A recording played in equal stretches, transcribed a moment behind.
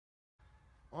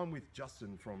I'm with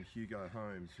Justin from Hugo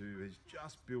Homes, who has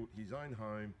just built his own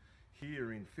home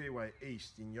here in Fairway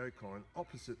East in Yokine,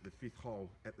 opposite the 5th hole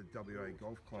at the WA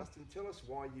Golf Club. Justin, tell us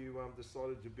why you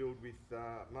decided to build with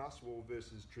MasterWall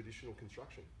versus traditional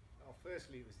construction. Well,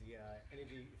 firstly, it was the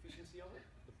energy efficiency of it,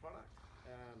 the product.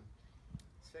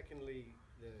 Secondly,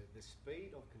 the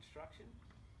speed of construction,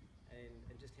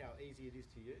 and just how easy it is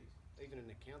to use. Even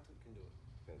an accountant can do it.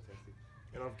 Fantastic.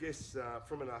 And I guess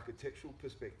from an architectural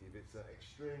perspective, it's an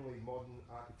extremely modern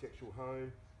architectural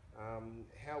home.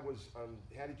 How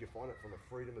did you find it from a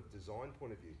freedom of design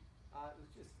point of view?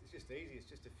 It's just easy. It's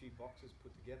just a few boxes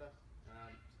put together.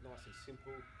 It's nice and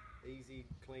simple, easy,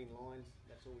 clean lines.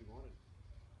 That's all we wanted.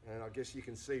 And I guess you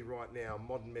can see right now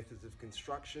modern methods of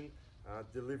construction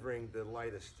delivering the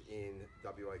latest in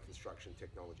WA construction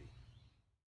technology.